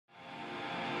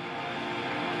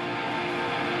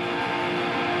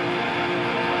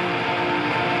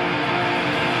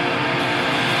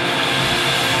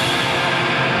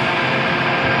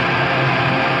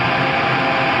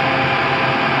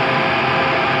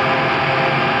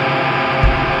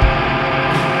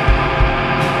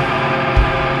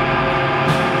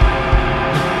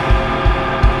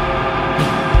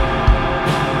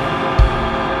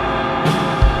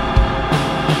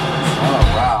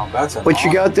That's a what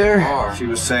you got there? Car. She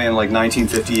was saying like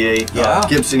 1958. Yeah.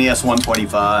 Gibson ES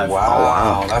 125.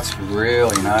 Wow, that's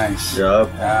really nice. Yep.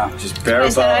 Yeah. Just bare I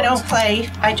said I bones. don't play.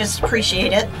 I just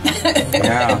appreciate it.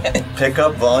 Yeah. Pick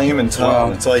up volume and tone. Wow.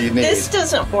 That's all you need. This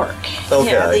doesn't work.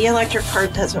 Okay. Yeah, the electric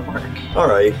part doesn't work. All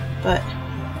right. But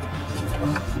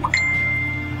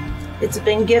it's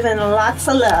been given lots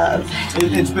of love.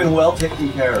 It's been well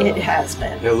taken care of. It has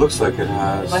been. It looks like it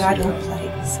has. But I don't play.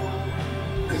 So.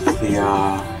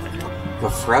 The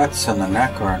frets and the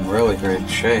neck are in really great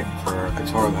shape for a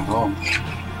guitar that old.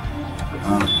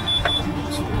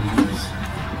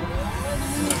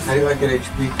 How do you like it,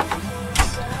 HP?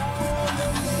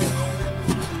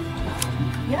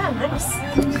 Yeah, nice.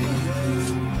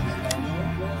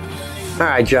 All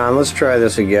right, John, let's try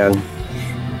this again.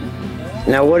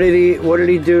 Now, what did he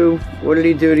do? What did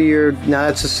he do to your? Now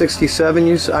that's a '67.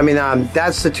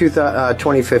 That's the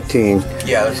 2015.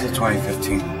 Yeah, this is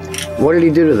 2015. What did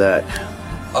he do to that?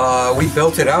 We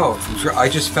built it out. I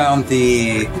just found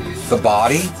the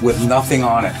body with nothing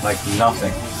on it, like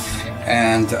nothing,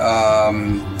 and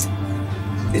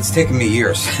it's taken me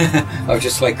years of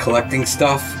just like collecting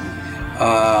stuff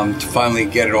to finally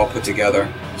get it all put together.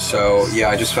 So yeah,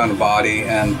 I just found a body,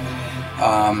 and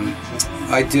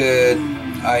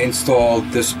I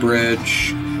installed this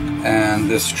bridge and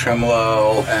this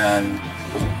tremolo and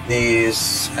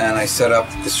these, and I set up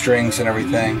the strings and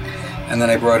everything, and then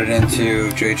I brought it into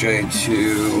JJ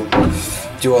to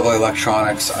do all the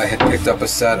electronics. I had picked up a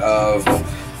set of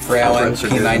Fralin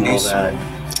P90s.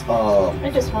 I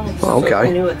just wanted to see if I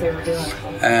knew what they were doing.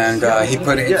 And he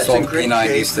installed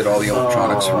P90s, did all the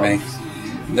electronics for me.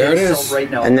 There it is.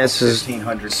 Right now, And this is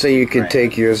so you could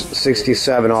take your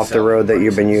 67 off the road that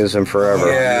you've been using forever.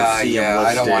 Yeah,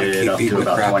 I don't want to keep beating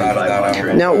the crap out of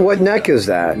that. Now, what neck is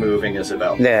that? Moving is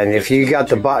about. Then, if you got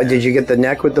the body, did you get the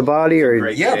neck with the body, or?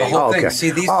 Yeah, the whole thing. Okay.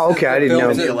 See, these. Oh, okay. I didn't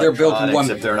know. They're built in one.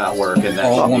 If they're not working,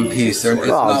 All one piece. It's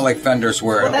not like Fenders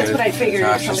where. Well, that's what I figured.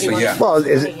 Well,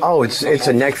 it's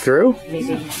a neck through.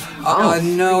 Maybe.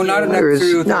 No, not a neck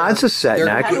through. No, it's a set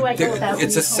neck. How do I go without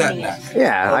It's a set neck.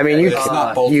 Yeah, I mean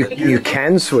you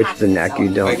can switch the neck.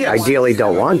 You don't ideally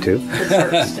don't want to,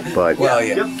 but Well,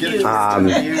 yeah.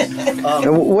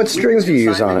 and what strings do you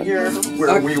use on it?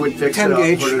 Where we would fix 10 it up,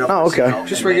 gauge. put it up Oh, for sale, okay. and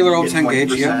Just then regular old get 10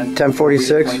 gauge, 20%, yeah.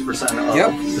 1046. 20% of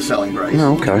Yep. the selling price.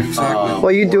 Oh, okay.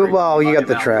 Well, you do it well. You got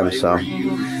the trem, so. I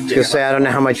was gonna say I don't know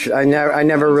how much. I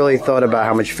never really thought about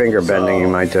how much finger bending you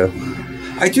might do.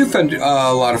 I do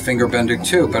a lot of finger bending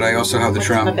too, but I also have the the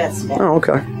trem. best bet. Oh,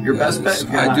 okay. Your best bet.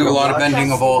 I do a lot of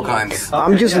bending of all kinds.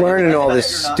 I'm just learning all this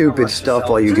stupid stuff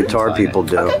all you guitar people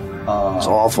do. It's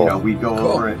awful. You know, we go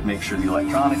over it, make sure the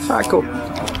electronics. Ah, cool.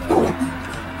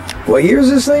 What year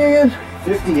is this thing again?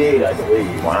 58, I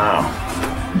believe. Wow.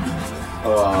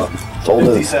 It's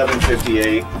older, 57,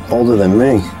 58. older than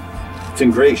me. It's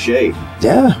in great shape.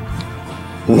 Yeah.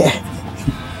 Yeah.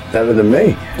 Better than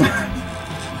me.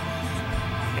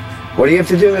 What do you have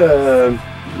to do?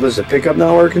 Was the pickup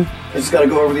not working? It's got to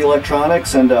go over the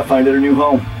electronics and find it a new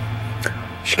home.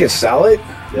 She could sell it?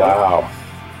 Yeah. Wow.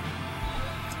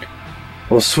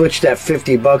 We'll switch that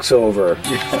 $50 over.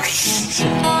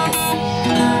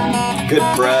 Good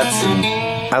frets.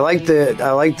 I like the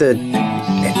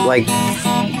like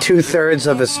 2/3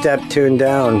 of a step tuned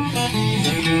down.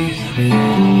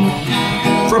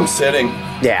 From sitting.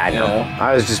 Yeah, I know.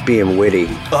 I was just being witty.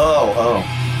 Oh.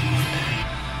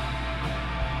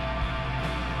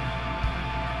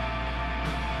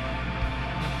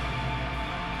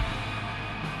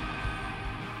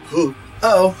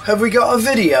 Oh, have we got a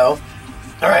video?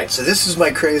 Alright, so this is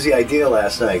my crazy idea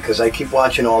last night, because I keep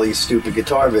watching all these stupid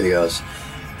guitar videos.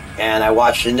 And I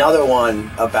watched another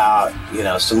one about,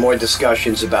 some more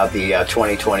discussions about the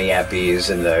 2020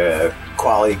 EPIs and the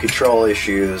quality control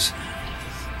issues.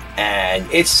 And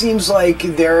it seems like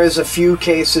there is a few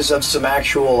cases of some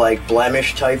actual,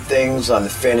 blemish type things on the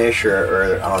finish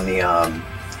or on the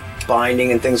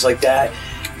binding and things like that.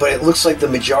 But it looks like the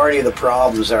majority of the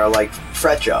problems are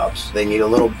fret jobs. They need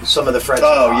some of the frets.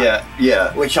 Oh,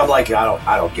 yeah. Which I'm like, I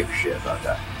don't give a shit about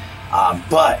that.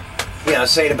 But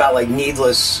saying about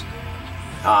needless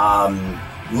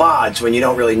mods when you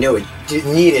don't really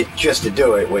need it just to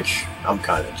do it, which I'm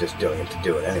kind of just doing it to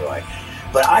do it anyway.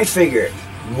 But I figured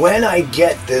when I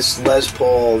get this Les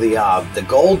Paul, the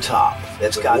gold top,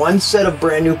 that's got one set of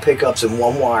brand new pickups and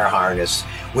one wire harness,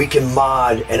 we can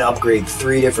mod and upgrade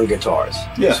 3 different guitars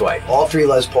this way. All 3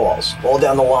 Les Pauls, all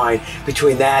down the line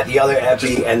between that, the other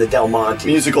Epi, and the Del Monte.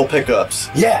 Musical pickups.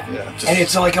 Yeah. And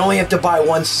it's I only have to buy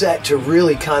one set to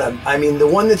really the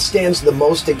one that stands the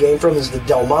most to gain from is the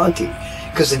Del Monte.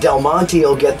 Because the Del Monte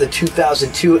will get the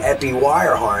 2002 Epi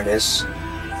wire harness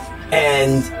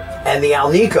and the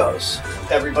Alnicos.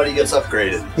 Everybody gets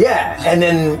upgraded. Yeah, and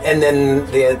then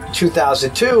the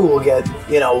 2002 we'll get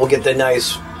the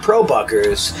nice Pro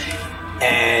Buckers,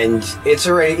 and it's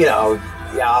already I'll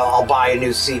buy a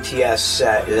new CTS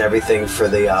set and everything for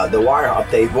the wire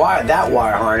update that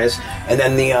wire harness, and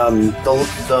then the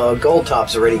Gold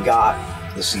Top's already got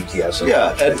the CTS.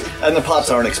 Yeah, and the pots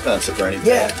aren't expensive or anything.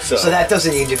 Yeah, so that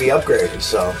doesn't need to be upgraded.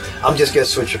 So I'm just gonna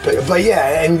switch it. But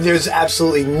yeah, and there's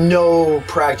absolutely no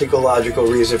practical, logical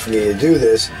reason for me to do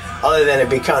this, other than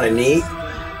it'd be kind of neat.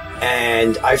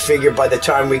 And I figure by the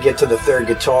time we get to the third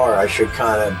guitar, I should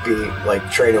kind of be like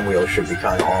training wheels should be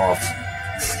kind of off.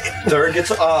 Third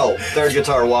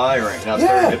guitar wiring, not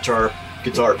third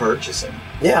guitar purchasing.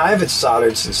 Yeah, I haven't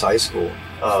soldered since high school.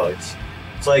 Oh, it's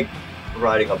like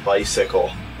riding a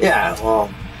bicycle. Yeah,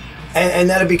 well, and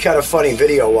that'd be kind of funny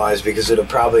video-wise because it'll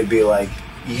probably be like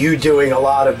you doing a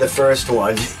lot of the first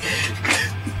one.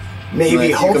 Maybe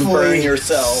like hopefully you can burn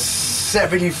yourself.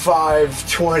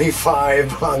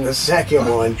 75-25 on the second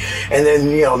one, and then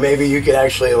maybe you could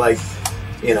actually do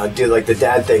like the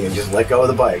dad thing and just let go of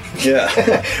the bike. Yeah.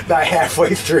 About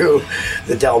halfway through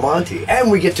the Del Monte. And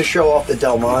we get to show off the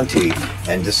Del Monte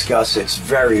and discuss its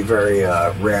very, very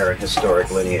rare and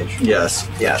historic lineage. Yes.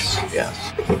 Yes. Yeah.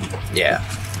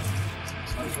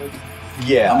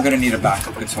 Yeah. I'm going to need a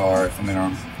backup guitar if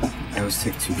I always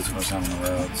take 2 guitars out on the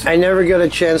road. So. I never got a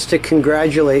chance to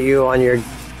congratulate you on your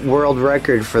world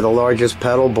record for the largest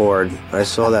pedal board. I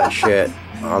saw that shit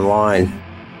online.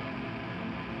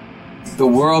 The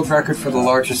world record for the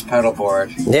largest pedal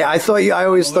board. Yeah, I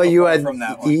always thought you had,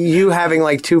 you having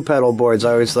like 2 pedal boards,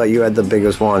 I always thought you had the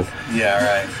biggest one. Yeah,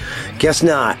 right. Guess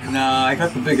not. No, I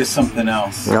got the biggest something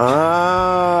else.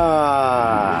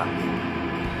 Ah.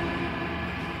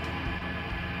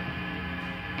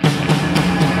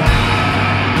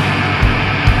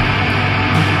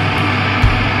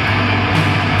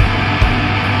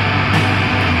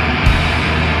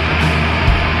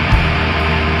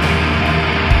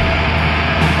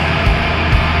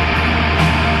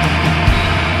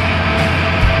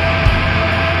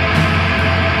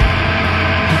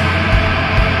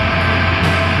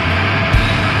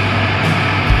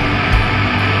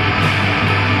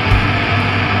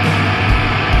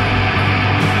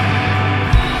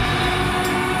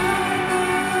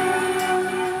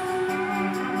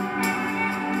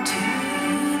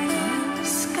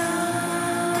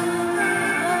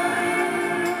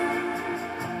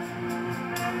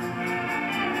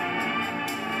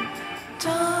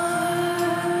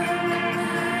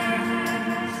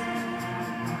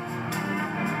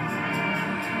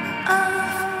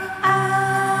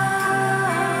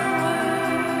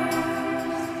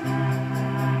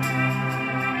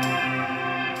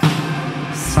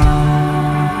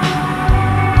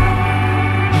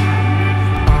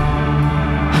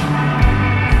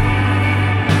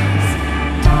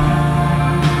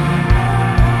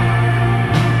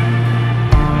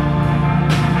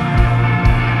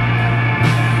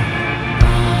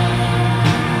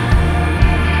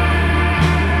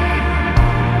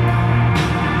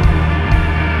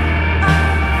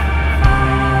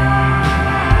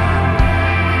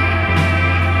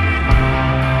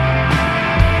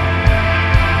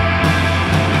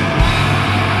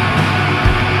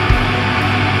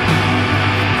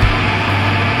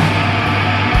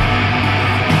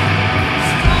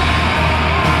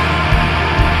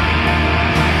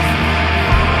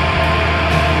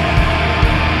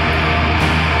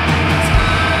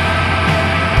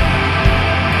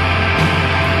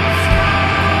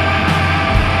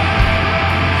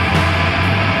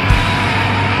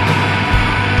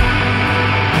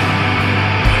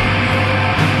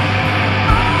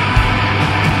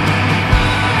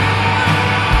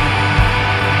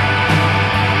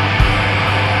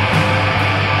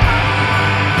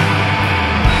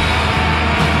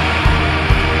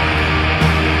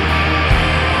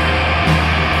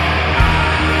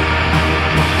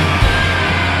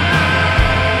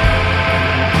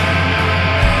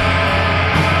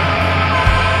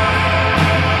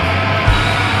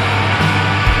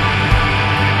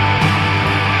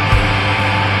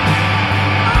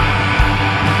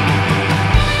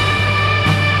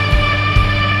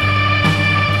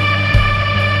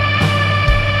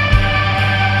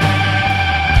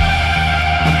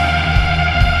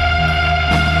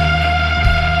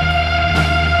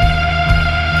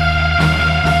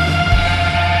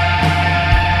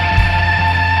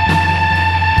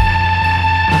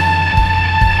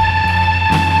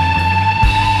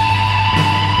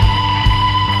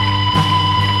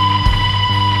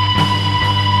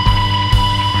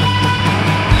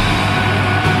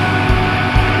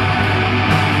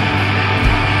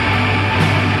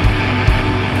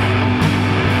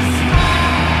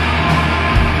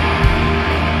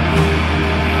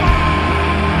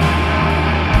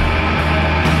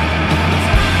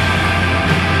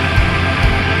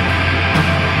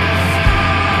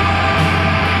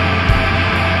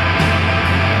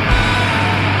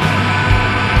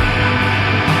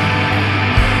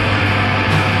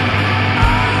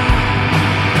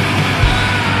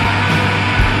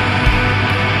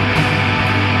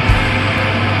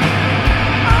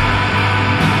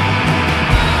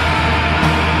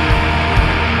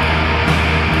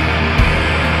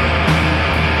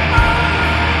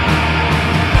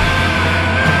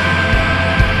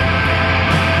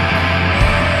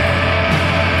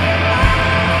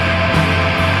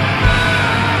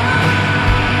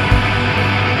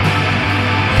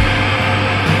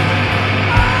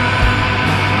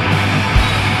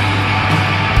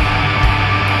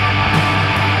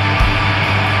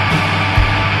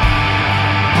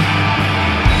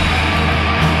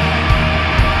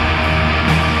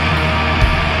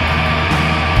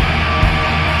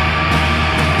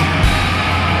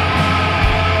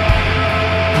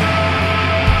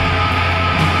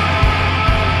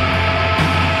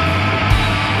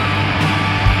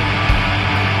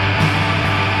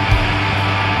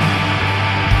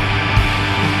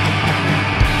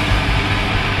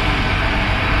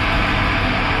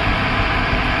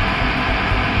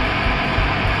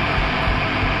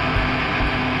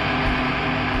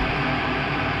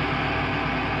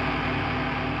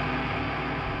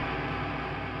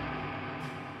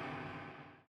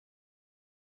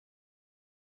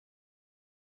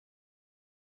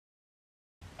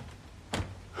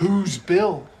 Who's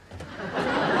Bill?